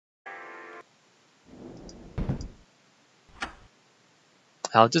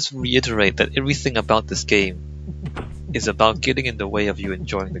I'll just reiterate that everything about this game is about getting in the way of you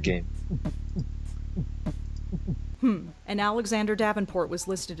enjoying the game. And Alexander Davenport was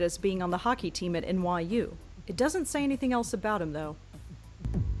listed as being on the hockey team at NYU. It doesn't say anything else about him, though.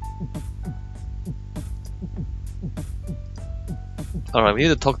 Alright, we need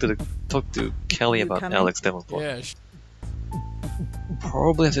to talk to Kelly about coming? Alex Davenport. Yeah.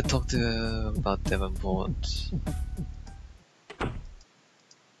 Probably have to talk to about Davenport.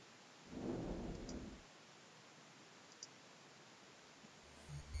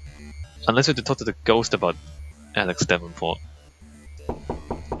 Unless we have to talk to the ghost about Alex Davenport.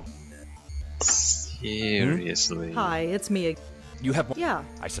 Seriously. Hi, it's me. You have. Yeah.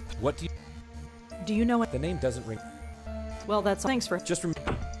 I suppose. What do you? Do you know what? The name doesn't ring. Well, that's thanks for. Just rem.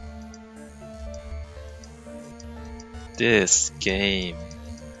 This game.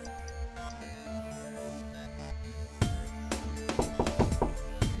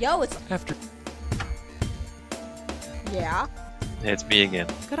 Yo, it's After. yeah. It's me again.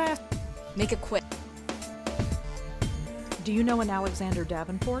 Could I ask? Make it quick. Do you know an Alexander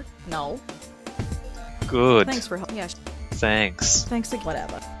Davenport? No. Good. Thanks for help. Yeah. Thanks. Thanks again.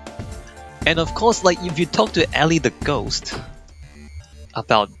 Whatever. And of course, like, if you talk to Ellie the ghost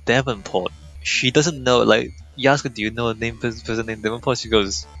about Davenport, she doesn't know, like, you ask her, do you know a person named Davenport? She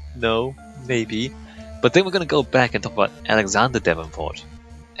goes, no, maybe. But then we're gonna go back and talk about Alexander Davenport.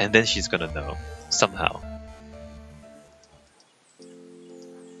 And then she's gonna know. Somehow.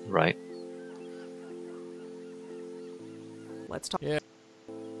 Right? Let's talk. Yeah.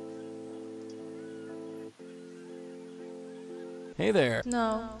 Hey there.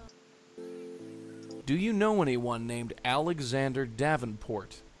 No. Do you know anyone named Alexander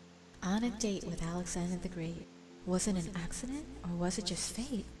Davenport? On a date with Alexander the Great. Was it an accident or was it just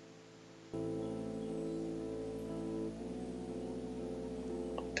fate?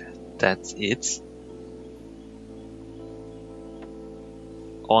 That's it?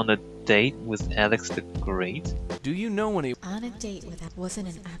 On a date with Alex the Great? Do you know any? On a date with was it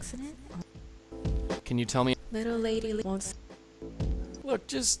an accident or Can you tell me? little lady wants Look,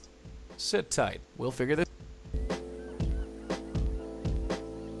 just sit tight. We'll figure this.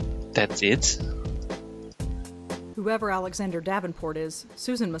 That's it? Whoever Alexander Davenport is,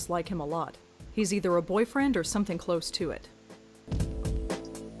 Susan must like him a lot. He's either a boyfriend or something close to it.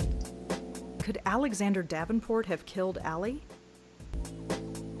 Could Alexander Davenport have killed Allie?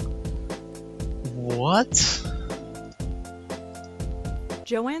 What?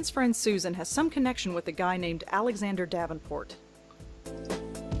 Joanne's friend Susan has some connection with a guy named Alexander Davenport.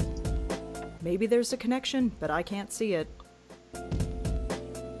 Maybe there's a connection, but I can't see it.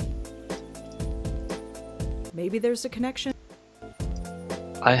 Maybe there's a connection.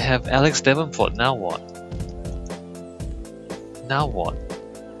 I have Alex Davenport, now what? Now what?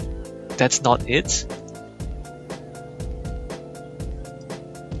 That's not it?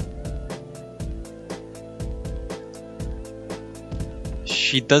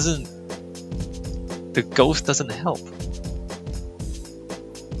 She doesn't... The ghost doesn't help.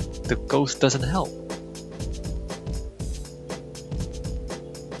 The ghost doesn't help.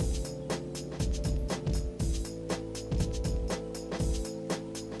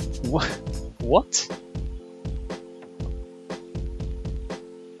 What? What?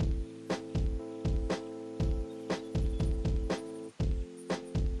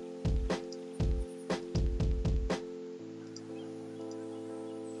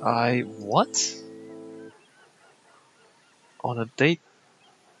 What? On a date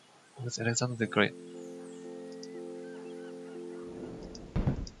with Alexander the Great.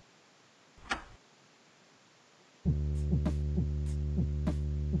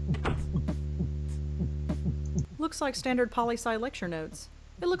 Looks like standard poli-sci lecture notes.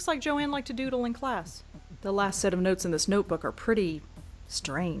 It looks like Joanne liked to doodle in class. The last set of notes in this notebook are pretty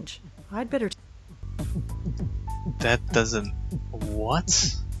strange. I'd better... That doesn't...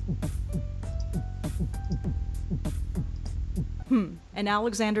 What? And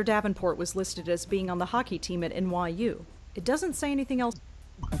Alexander Davenport was listed as being on the hockey team at NYU. It doesn't say anything else.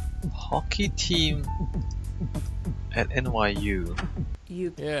 Hockey team at NYU.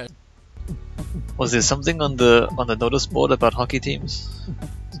 Yeah. Was there something on the notice board about hockey teams?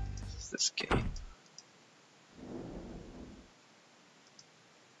 What's this game?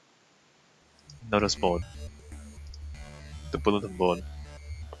 Notice board. The bulletin board.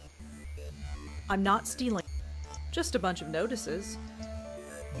 I'm not stealing. Just a bunch of notices.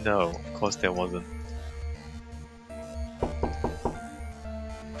 No, of course there wasn't.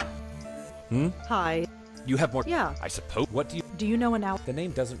 Hi. You have more. Yeah. I suppose. What do you? Do you know an Al... The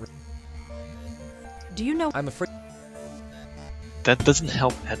name doesn't ring. Do you know... I'm afraid. That doesn't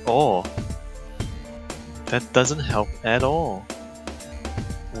help at all. That doesn't help at all.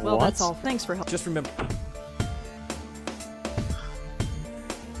 Well, What? that's all. Thanks for helping. Just remember.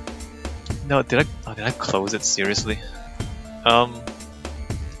 No, did I close it seriously?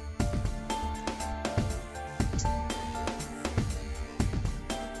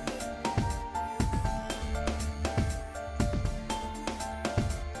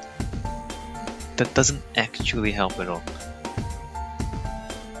 That doesn't actually help at all.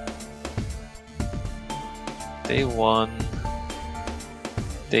 Day 1,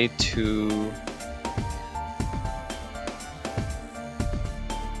 Day 2.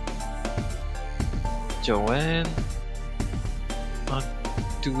 Joanne,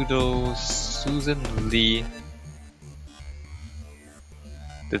 Doodle, Susan Lee,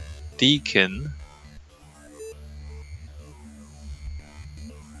 the Deacon.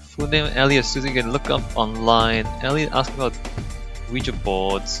 Full name Elliot Susan, you can look up online. Elliot asked about Ouija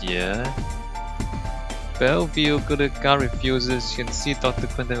boards, yeah. Bellevue, go to guard refuses, you can see Dr.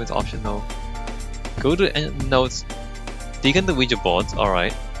 Quinton is optional. Go to notes. Deacon the Ouija boards,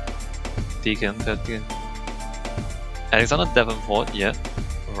 alright. Deacon. Alexander Davenport, yeah.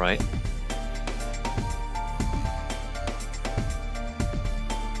 Alright.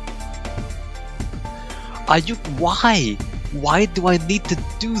 Are you. Why? Why do I need to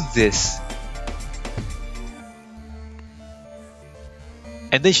do this?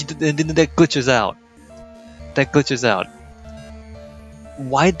 And then that glitches out. That glitches out.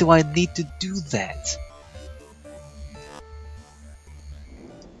 Why do I need to do that?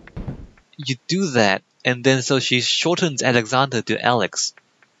 You do that, and then so she shortens Alexander to Alex.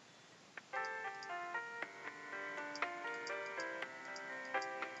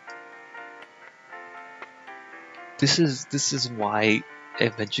 This is why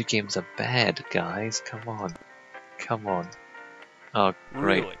adventure games are bad, guys. Come on. Come on. Oh,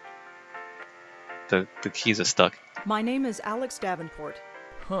 great. Really? The keys are stuck. My name is Alex Davenport.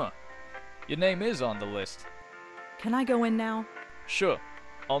 Huh. Your name is on the list. Can I go in now? Sure.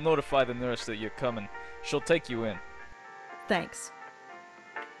 I'll notify the nurse that you're coming. She'll take you in. Thanks.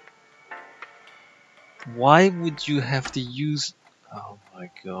 Why would you have to use... Oh my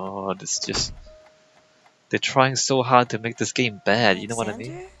god, it's just... They're trying so hard to make this game bad, you know what I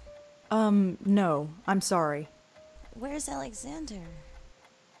mean? Alexander? No. I'm sorry. Where's Alexander?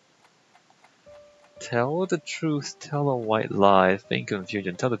 Tell the truth, tell a white lie, feign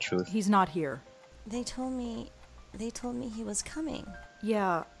confusion, tell the truth. He's not here. They told me he was coming.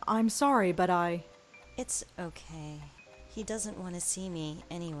 Yeah, I'm sorry, but It's okay. He doesn't want to see me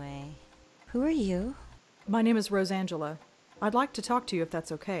anyway. Who are you? My name is Rosangela. I'd like to talk to you if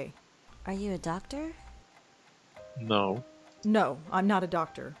that's okay. Are you a doctor? No. No, I'm not a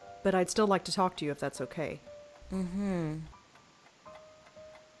doctor, but I'd still like to talk to you if that's okay. Mm-hmm.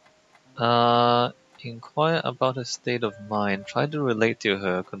 Inquire about her state of mind, try to relate to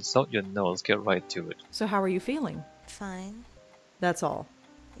her, consult your notes, get right to it. So how are you feeling? Fine. That's all.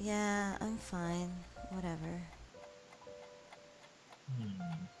 Yeah, I'm fine. Whatever.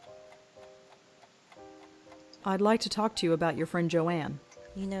 I'd like to talk to you about your friend Joanne.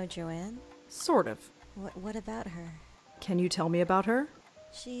 You know Joanne? Sort of. What about her? Can you tell me about her?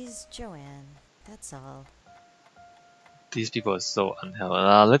 She's Joanne. That's all. These people are so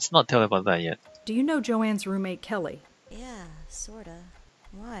unhealthy. Let's not tell about that yet. Do you know Joanne's roommate Kelly? Yeah, sorta.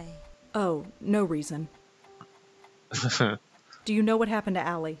 Why? Oh, no reason. Do you know what happened to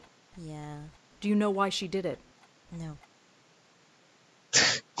Allie? Yeah. Do you know why she did it? No.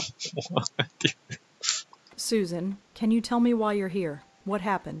 What? Susan, can you tell me why you're here? What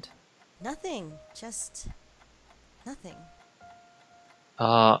happened? Nothing. Just... nothing.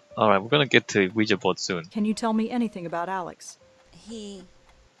 Alright, we're gonna get to Ouija board soon. Can you tell me anything about Alex? I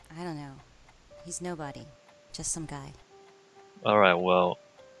don't know. He's nobody. Just some guy. Alright, well...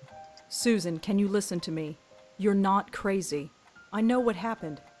 Susan, can you listen to me? You're not crazy. I know what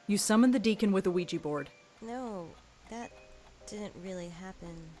happened. You summoned the deacon with a Ouija board. No, that didn't really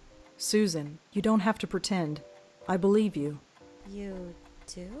happen. Susan, you don't have to pretend. I believe you. You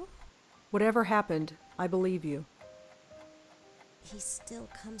do? Whatever happened, I believe you. He still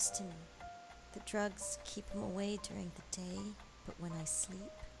comes to me. The drugs keep him away during the day, but when I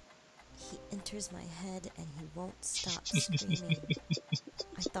sleep, he enters my head and he won't stop screaming.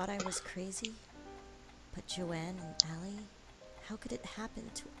 I thought I was crazy, but Joanne and Allie, how could it happen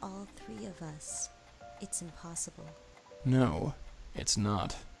to all three of us? It's impossible. No, it's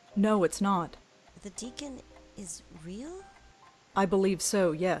not. No, it's not. The deacon is real? I believe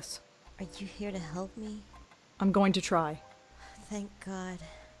so, yes. Are you here to help me? I'm going to try. Thank God.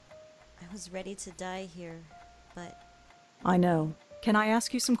 I was ready to die here, but I know. Can I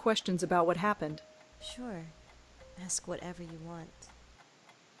ask you some questions about what happened? Sure. Ask whatever you want.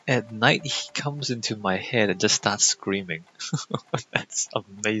 At night, he comes into my head and just starts screaming. That's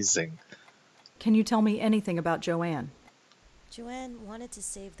amazing. Can you tell me anything about Joanne? Joanne wanted to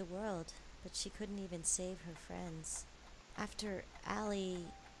save the world, but she couldn't even save her friends. After Allie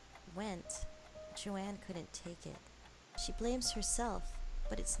went, Joanne couldn't take it. She blames herself,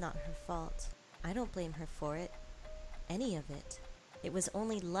 but it's not her fault. I don't blame her for it. Any of it. It was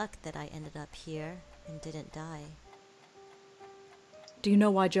only luck that I ended up here and didn't die. Do you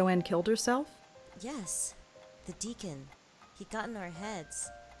know why Joanne killed herself? Yes, the deacon. He got in our heads.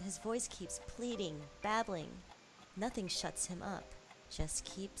 His voice keeps pleading, babbling. Nothing shuts him up. Just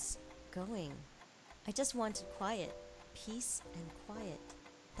keeps going. I just wanted quiet. Peace and quiet.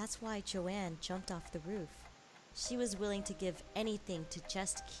 That's why Joanne jumped off the roof. She was willing to give anything to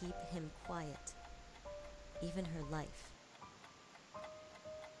just keep him quiet. Even her life.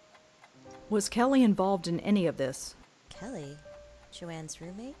 Was Kelly involved in any of this? Kelly? Joanne's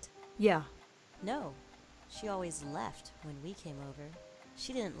roommate? Yeah. No. She always left when we came over.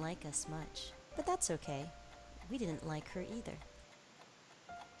 She didn't like us much. But that's okay. We didn't like her either.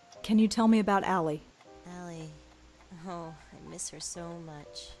 Can you tell me about Allie? Allie. Oh, I miss her so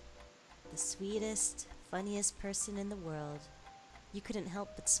much. The sweetest, funniest person in the world. You couldn't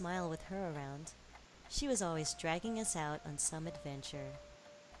help but smile with her around. She was always dragging us out on some adventure.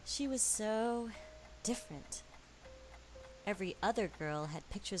 She was so different. Every other girl had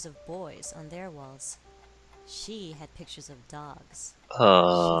pictures of boys on their walls. She had pictures of dogs. She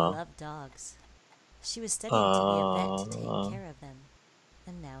loved dogs. She was studying to be a vet to take care of them.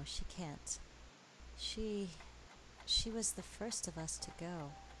 And now she can't. She was the first of us to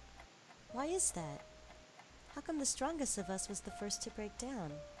go. Why is that? How come the strongest of us was the first to break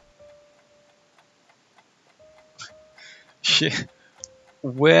down?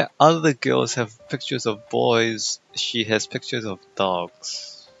 Where other girls have pictures of boys, she has pictures of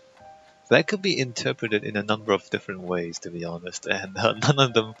dogs. That could be interpreted in a number of different ways, to be honest, and none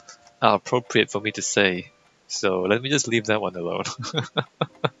of them are appropriate for me to say. So let me just leave that one alone.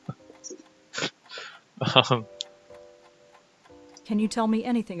 um, Can you tell me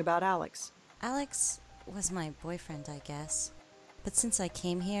anything about Alex? Alex was my boyfriend, I guess. But since I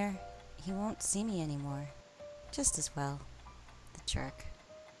came here, he won't see me anymore. Just as well. The jerk.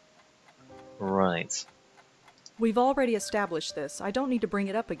 right. We've already established this. I don't need to bring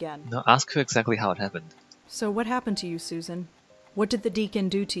it up again. Now ask her exactly how it happened. So what happened to you, Susan? What did the deacon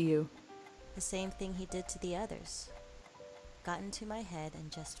do to you? The same thing he did to the others. Got into my head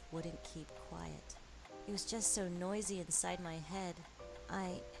and just wouldn't keep quiet. It was just so noisy inside my head.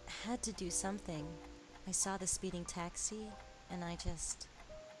 I had to do something. I saw the speeding taxi, and I just...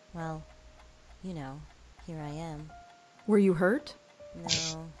 well, you know, here I am. Were you hurt?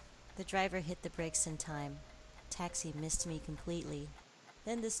 No, the driver hit the brakes in time. Taxi missed me completely.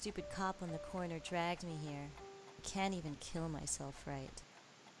 Then the stupid cop on the corner dragged me here. I can't even kill myself right.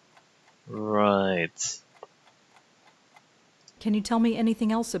 Right. Can you tell me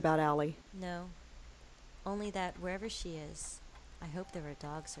anything else about Allie? No, only that wherever she is, I hope there are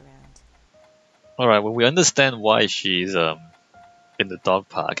dogs around. Alright, well we understand why she's in the dog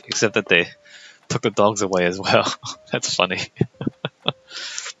park, except that they took the dogs away as well. That's funny.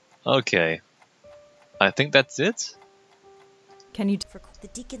 Okay. I think that's it? Can you... For the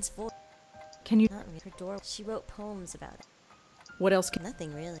deacon's voice. Can you... Not really. Her door. She wrote poems about it. What else can...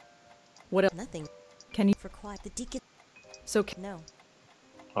 Nothing really. What else... Nothing. Can you... For quiet. The deacon. So... No.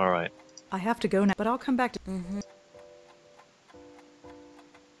 Alright. I have to go now, but I'll come back to...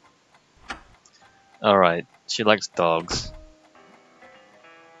 Alright. She likes dogs.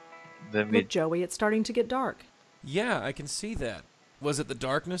 Let me... Look, Joey, it's starting to get dark. Yeah, I can see that. Was it the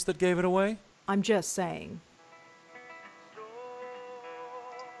darkness that gave it away? I'm just saying.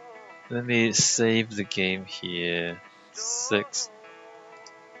 Let me save the game here. 6.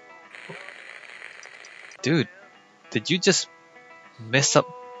 Dude, did you just mess up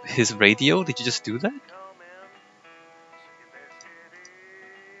his radio? Did you just do that?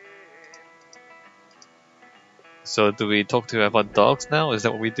 So do we talk to her about dogs now? Is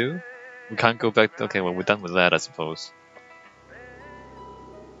that what we do? We can't go back to... Okay, well we're done with that, I suppose.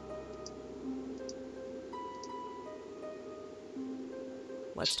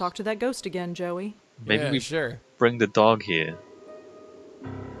 Let's talk to that ghost again, Joey. Maybe yeah, we sure. bring the dog here.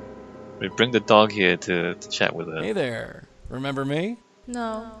 We bring the dog here to chat with her. Hey there. Remember me?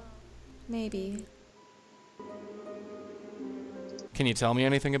 No. Maybe. Can you tell me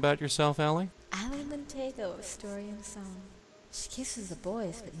anything about yourself, Allie? Allie Montego, story and song. She kisses the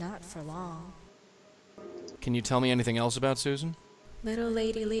boys, but not for long. Can you tell me anything else about Susan? Little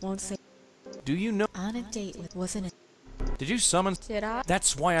Lady Lee won't say Do you know? on a date with, wasn't it? Did you summon? Did I?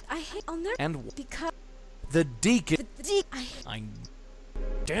 That's why I hate, I'll never, and because the deacon. I I.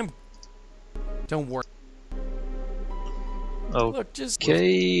 Damn. Don't worry. Look, just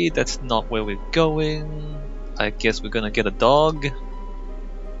Okay, that's not where we're going. I guess we're gonna get a dog.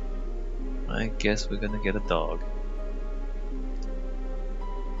 I guess we're gonna get a dog.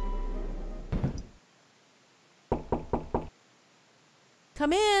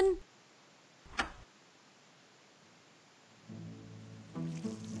 Come in.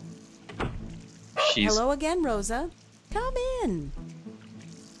 She's, Hello again, Rosa. Come in.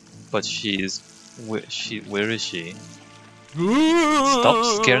 but she's, where is she?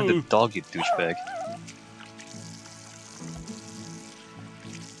 Stop scaring the dog, you douchebag.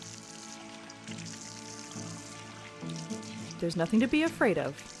 There's nothing to be afraid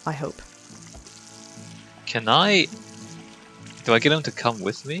of, I hope. Can I... Do I get him to come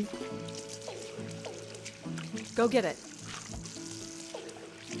with me? Go get it.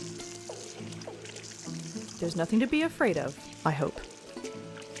 There's nothing to be afraid of, I hope.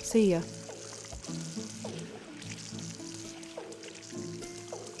 See ya.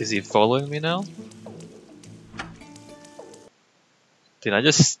 Is he following me now? Did I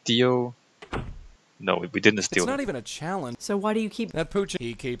just steal... No, we didn't steal It's not him. even a challenge. So why do you keep... That pooch,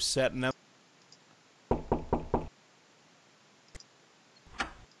 he keeps setting up.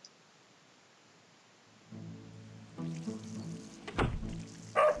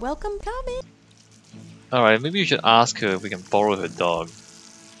 Welcome, come in. Alright, maybe you should ask her if we can borrow her dog.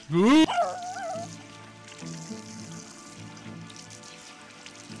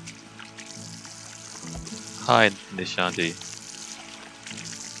 Hi, Nishanti.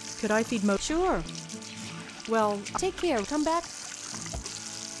 Could I feed Mo? Sure. Well, take care. Come back.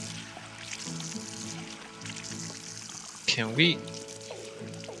 Can we...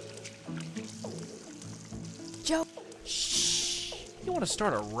 Joe. Shh. You want to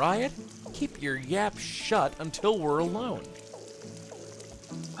start a riot? Keep your yap shut until we're alone.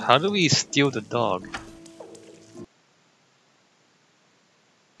 How do we steal the dog?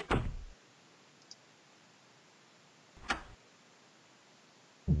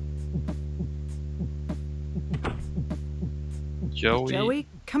 Joey? Joey,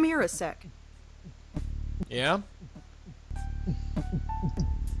 come here a sec. Yeah?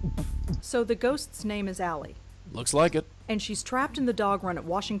 So the ghost's name is Allie, Looks like it. and she's trapped in the dog run at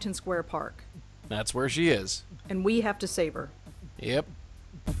Washington Square Park, That's where she is. and we have to save her. Yep.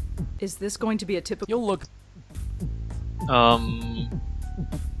 Is this going to be a typical... You'll look.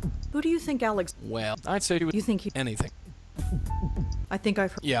 Who do you think Alex... Well, I'd say do You think he... anything. I think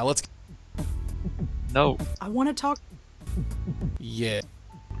I've heard... Yeah, let's. No. I want to talk... Yeah.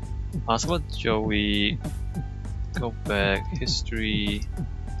 Ask about Joey. Go back. History.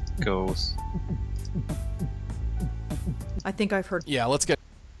 Goes. I think I've heard... Yeah, let's get.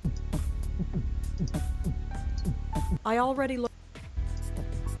 I already look...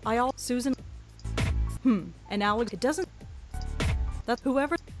 Susan... And Alex... It doesn't... That's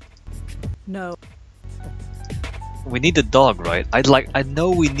whoever... No. We need the dog, right? I know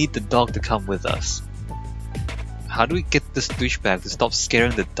we need the dog to come with us. How do we get this douchebag to stop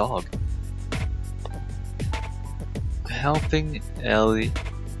scaring the dog? Helping Ellie.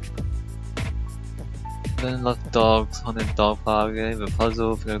 Then lock dogs, haunted dog park, game, a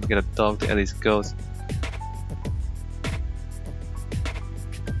puzzle, we're gonna get a dog to Ellie's ghost.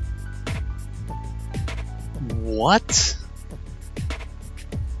 What?